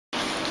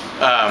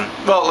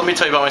Well, let me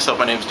tell you about myself.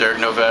 My name is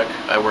Nowak.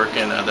 I work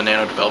in the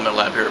Nano Development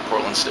Lab here at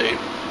Portland State.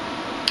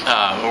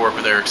 I work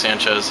with Erik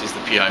Sánchez. He's the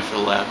PI for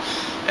the lab,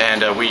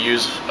 and we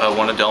use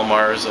one of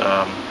Delmar's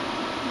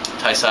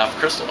TISAF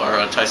crystal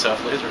or TISAF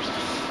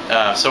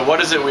lasers. So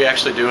what is it we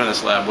actually do in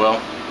this lab? Well,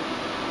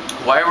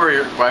 why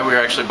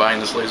we're actually buying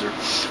this laser?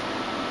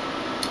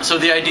 So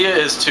the idea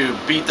is to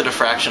beat the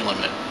diffraction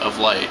limit of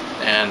light,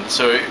 and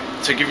so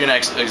to give you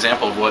an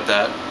example of what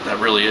that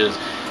really is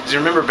you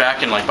remember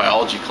back in like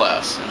biology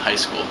class in high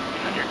school,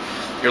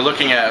 you're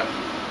looking at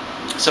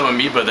some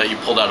amoeba that you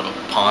pulled out of a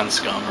pond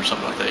scum or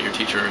something like that. Your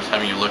teacher is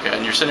having you look at,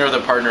 and you're sitting there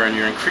with a partner, and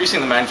you're increasing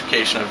the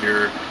magnification of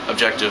your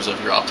objectives of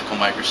your optical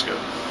microscope,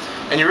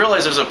 and you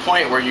realize there's a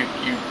point where you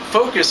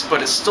focus,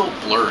 but it's still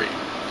blurry.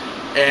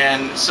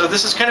 And so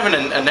this is kind of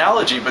an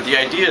analogy, but the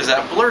idea is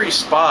that blurry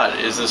spot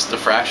is this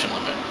diffraction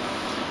limit.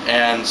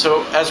 And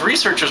so as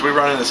researchers, we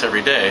run into this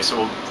every day. So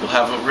we'll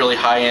have a really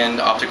high-end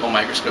optical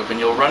microscope, and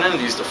you'll run into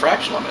these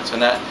diffraction limits.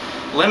 And that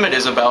limit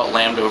is about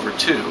lambda over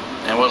 2.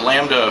 And what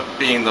lambda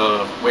being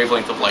the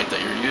wavelength of light that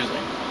you're using.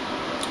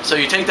 So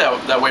you take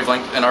that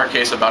wavelength, in our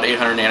case about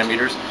 800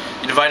 nanometers,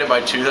 you divide it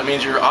by 2, that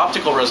means your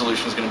optical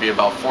resolution is going to be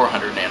about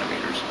 400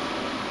 nanometers.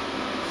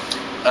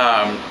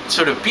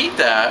 So to beat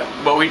that,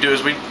 what we do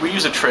is we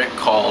use a trick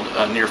called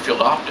near field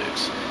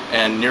optics,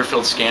 and near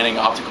field scanning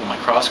optical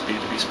microscopy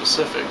to be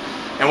specific.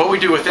 And what we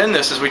do within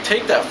this is we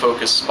take that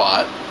focus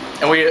spot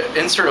and we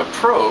insert a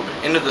probe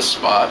into the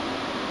spot,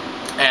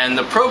 and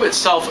the probe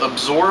itself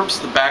absorbs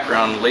the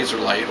background laser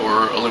light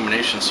or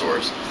illumination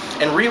source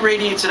and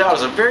re-radiates it out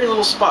as a very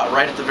little spot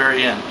right at the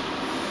very end.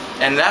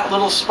 And that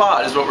little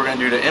spot is what we're going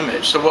to do to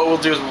image. So what we'll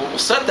do is we'll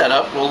set that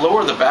up, we'll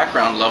lower the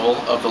background level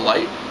of the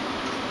light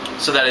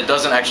so that it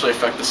doesn't actually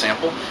affect the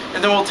sample,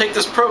 and then we'll take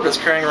this probe that's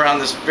carrying around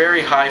this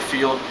very high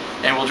field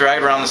and we'll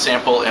drag it around the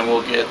sample, and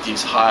we'll get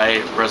these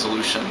high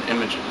resolution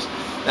images.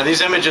 Now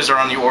these images are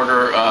on the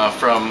order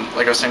from,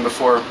 like I was saying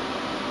before,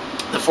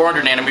 the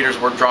 400 nanometers,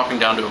 we're dropping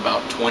down to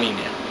about 20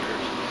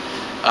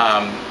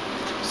 nanometers.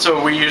 So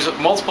we use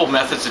multiple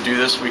methods to do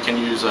this. We can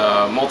use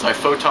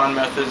multi-photon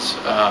methods.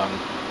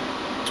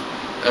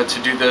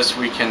 To do this,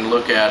 we can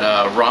look at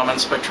Raman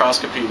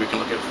spectroscopy, we can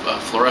look at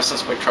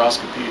fluorescence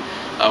spectroscopy.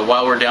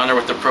 While we're down there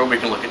with the probe, we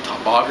can look at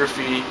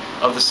topography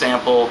of the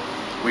sample.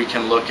 We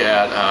can look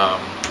at,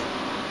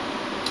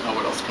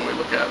 what else can we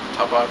look at?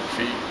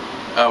 Topography.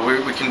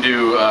 We can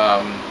do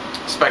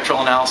spectral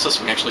analysis.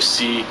 We can actually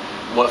see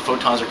what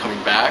photons are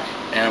coming back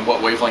and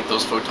what wavelength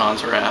those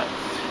photons are at.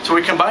 So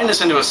we combine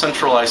this into a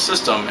centralized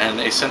system and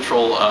a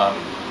central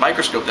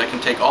microscope that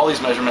can take all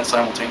these measurements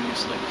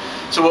simultaneously.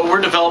 So what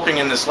we're developing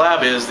in this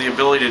lab is the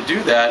ability to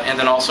do that and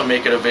then also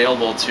make it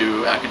available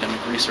to academic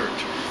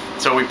research.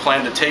 So we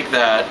plan to take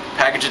that,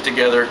 package it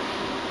together,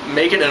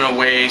 make it in a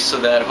way so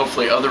that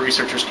hopefully other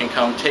researchers can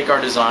come take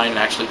our design and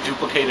actually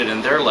duplicate it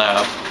in their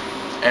lab,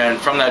 and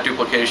from that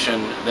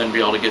duplication then be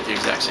able to get the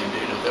exact same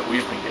data that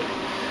we've been getting.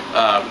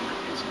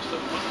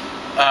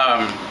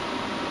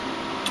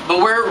 But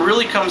where it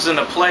really comes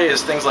into play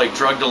is things like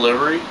drug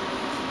delivery.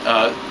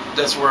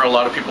 That's where a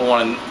lot of people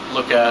want to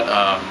look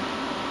at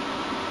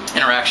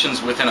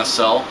interactions within a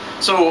cell.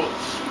 So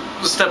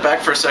let's step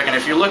back for a second.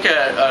 If you look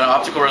at an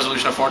optical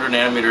resolution of 400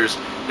 nanometers,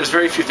 there's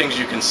very few things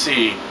you can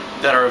see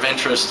that are of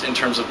interest in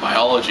terms of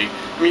biology.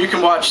 I mean, you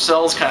can watch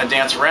cells kind of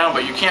dance around,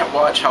 but you can't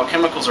watch how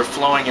chemicals are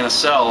flowing in a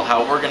cell,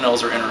 how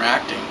organelles are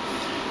interacting.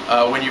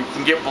 When you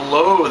can get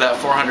below that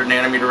 400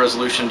 nanometer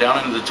resolution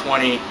down into the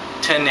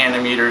 10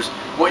 nanometers,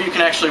 what you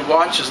can actually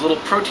watch is little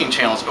protein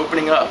channels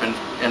opening up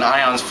and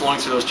ions flowing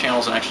through those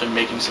channels and actually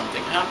making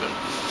something happen.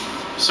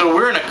 So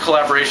we're in a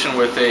collaboration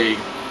with a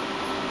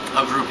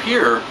group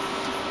here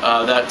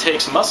that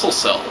takes muscle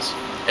cells,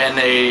 and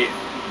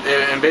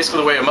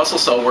basically the way a muscle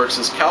cell works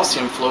is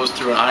calcium flows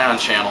through an ion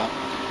channel,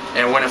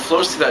 and when it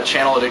flows through that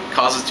channel it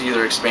causes it to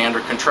either expand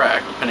or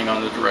contract depending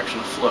on the direction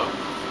of flow.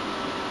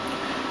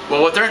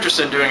 Well, what they're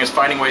interested in doing is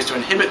finding ways to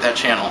inhibit that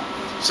channel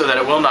so that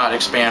it will not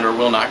expand or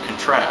will not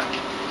contract.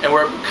 And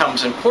where it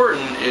becomes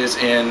important is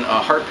in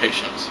heart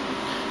patients.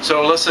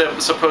 So let's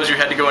suppose you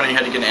had to go in and you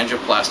had to get an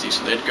angioplasty,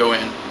 so they'd go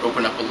in,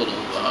 open up a little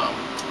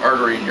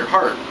artery in your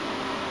heart.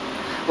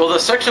 Well, the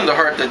section of the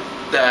heart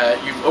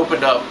that you've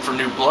opened up for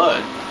new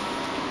blood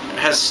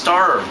has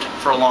starved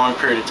for a long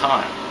period of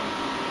time.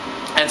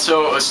 And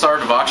so it's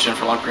starved of oxygen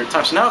for a long period of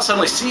time. So now it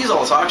suddenly sees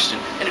all this oxygen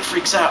and it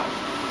freaks out.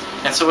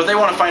 And so what they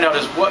want to find out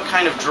is what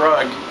kind of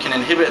drug can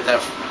inhibit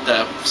that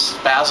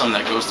spasm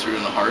that goes through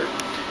in the heart.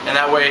 And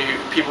that way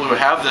people who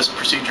have this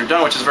procedure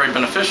done, which is very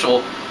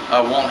beneficial,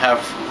 won't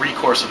have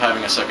recourse of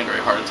having a secondary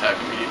heart attack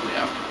immediately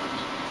afterwards.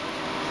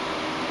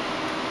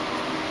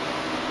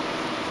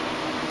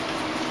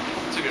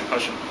 That's a good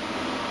question.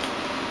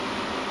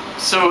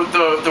 So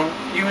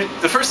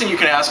the first thing you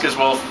can ask is,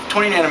 well,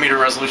 20 nanometer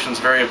resolution is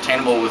very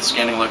obtainable with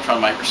scanning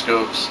electron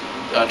microscopes,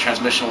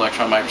 transmission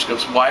electron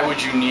microscopes. Why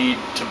would you need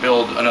to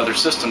build another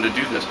system to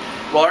do this?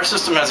 Well, our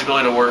system has the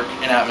ability to work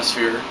in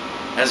atmosphere,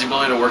 has the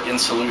ability to work in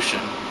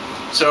solution.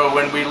 So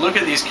when we look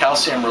at these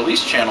calcium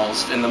release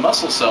channels in the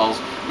muscle cells,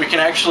 we can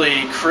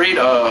actually create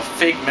a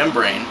fake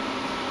membrane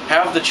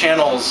have the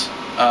channels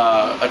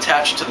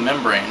attached to the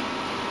membrane,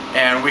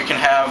 and we can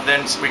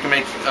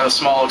make a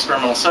small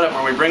experimental setup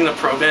where we bring the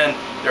probe in,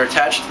 they're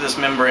attached to this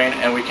membrane,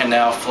 and we can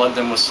now flood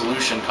them with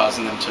solution,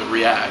 causing them to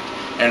react.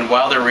 And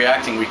while they're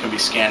reacting, we can be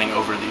scanning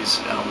over these,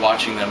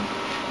 watching them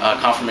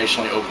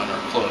conformationally open or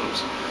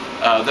close.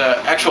 The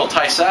actual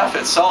TISAF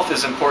itself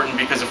is important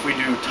because if we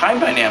do time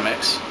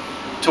dynamics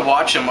to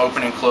watch them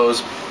open and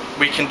close,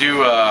 we can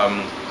do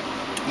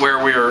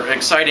where we're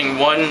exciting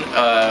one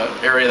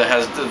area that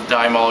has the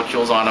dye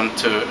molecules on them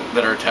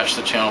that are attached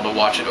to the channel to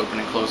watch it open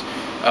and close,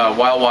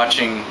 while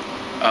watching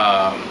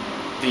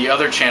the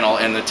other channel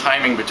and the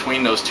timing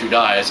between those two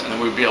dyes, and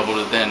then we'd be able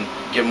to then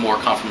get more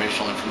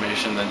conformational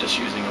information than just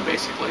using a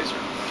basic laser.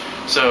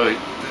 So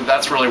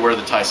that's really where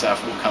the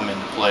TISAF will come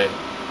into play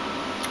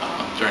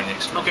during the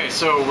experiment. Okay,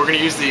 so we're going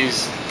to use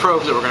these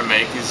probes that we're going to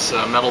make, these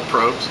metal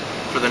probes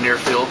for the near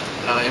field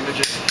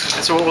imaging.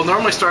 And so what we'll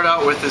normally start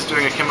out with is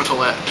doing a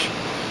chemical etch.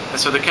 And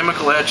so the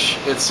chemical etch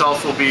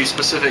itself will be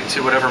specific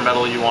to whatever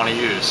metal you want to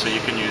use. So you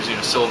can use,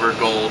 silver,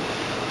 gold,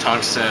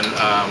 tungsten,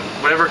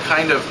 whatever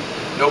kind of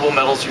noble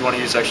metals you want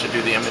to use to actually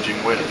do the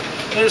imaging with.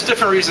 And there's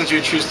different reasons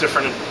you choose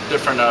different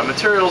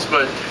materials,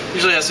 but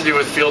usually it has to do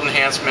with field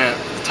enhancement,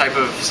 the type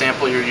of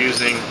sample you're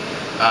using,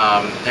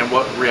 and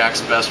what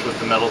reacts best with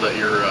the metal that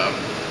you're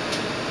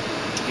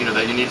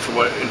that you need for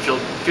what in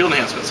field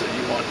enhancements that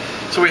you want.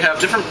 So we have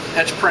different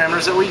etch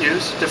parameters that we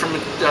use, different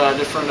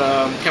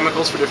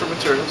chemicals for different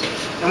materials.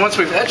 And once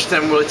we've etched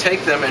them, we'll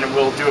take them and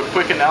we'll do a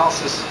quick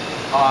analysis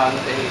on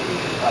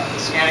a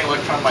scanning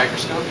electron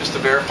microscope just to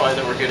verify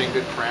that we're getting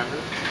good parameters.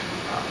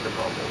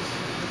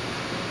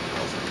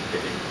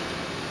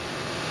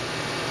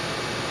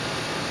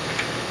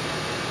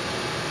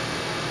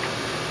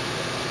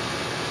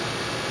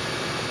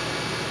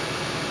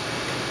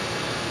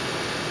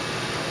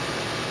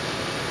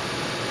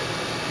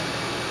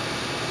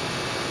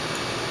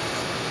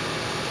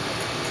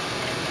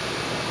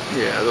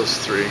 Yeah, those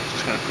three.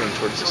 Just kind of put them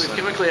towards the center.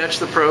 We've chemically etched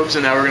the probes,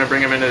 and now we're going to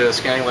bring them into the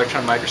scanning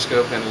electron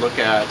microscope and look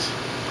at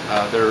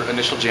their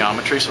initial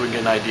geometry so we can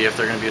get an idea if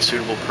they're going to be a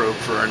suitable probe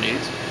for our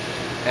needs.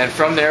 And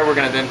from there, we're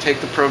going to then take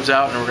the probes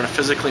out and we're going to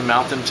physically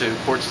mount them to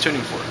quartz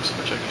tuning forks,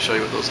 which I can show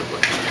you what those look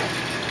like.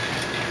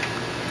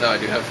 No,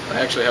 I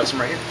actually have some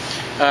right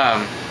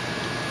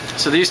here.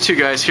 So these two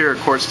guys here are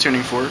quartz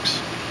tuning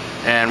forks.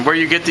 And where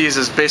you get these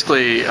is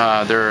basically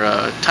they're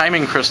a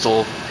timing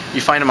crystal. You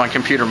find them on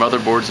computer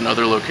motherboards and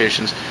other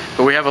locations.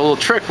 But we have a little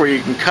trick where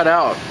you can cut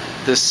out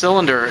this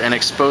cylinder and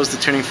expose the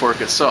tuning fork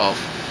itself.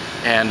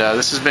 And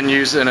this has been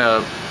used in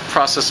a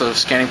process of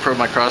scanning probe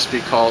microscopy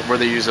where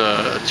they use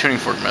a tuning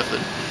fork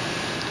method.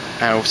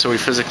 So we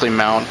physically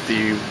mount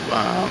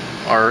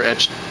our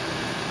etched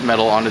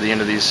metal onto the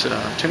end of these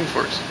tuning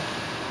forks.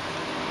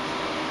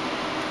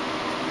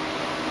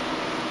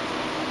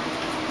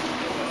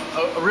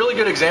 A really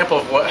good example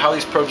of how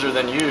these probes are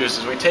then used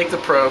is we take the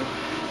probe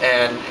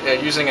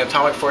and using an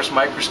atomic force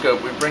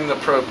microscope, we bring the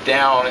probe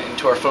down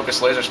into our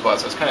focused laser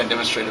spot. So it's kind of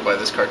demonstrated by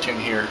this cartoon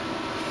here.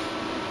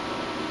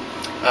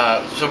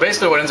 So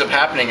basically what ends up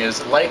happening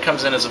is light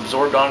comes in, is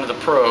absorbed onto the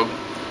probe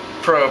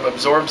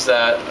absorbs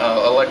that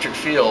electric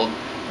field,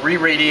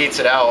 re-radiates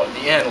it out at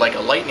the end like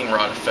a lightning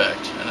rod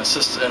effect, and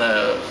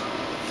a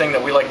thing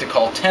that we like to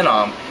call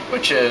TENOM,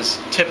 which is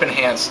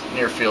tip-enhanced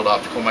near-field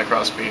optical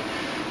microscopy.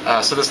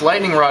 So this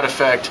lightning rod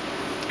effect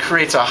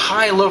creates a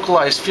high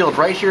localized field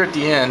right here at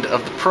the end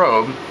of the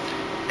probe,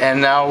 and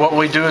now what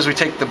we do is we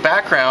take the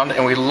background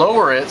and we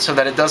lower it so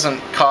that it doesn't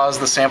cause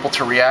the sample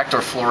to react or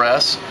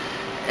fluoresce,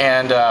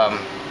 and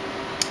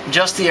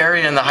just the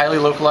area in the highly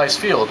localized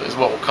field is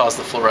what will cause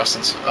the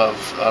fluorescence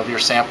of your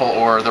sample,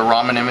 or the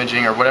Raman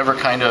imaging, or whatever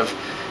kind of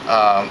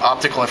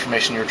optical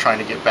information you're trying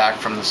to get back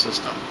from the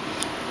system.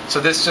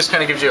 So this just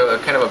kind of gives you a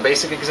kind of a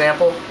basic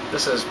example.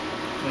 This is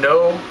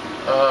no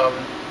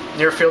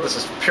near field, this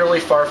is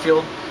purely far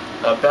field.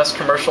 Best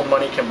commercial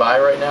money can buy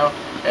right now,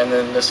 and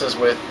then this is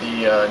with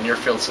the our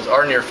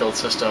near field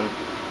system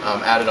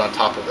added on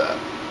top of that.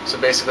 So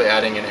basically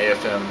adding an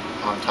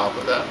AFM on top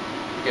of that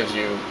gives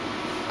you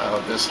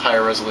this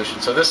higher resolution.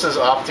 So this is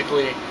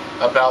optically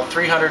about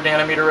 300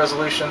 nanometer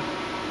resolution.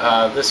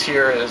 This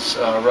here is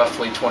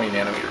roughly 20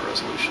 nanometer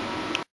resolution.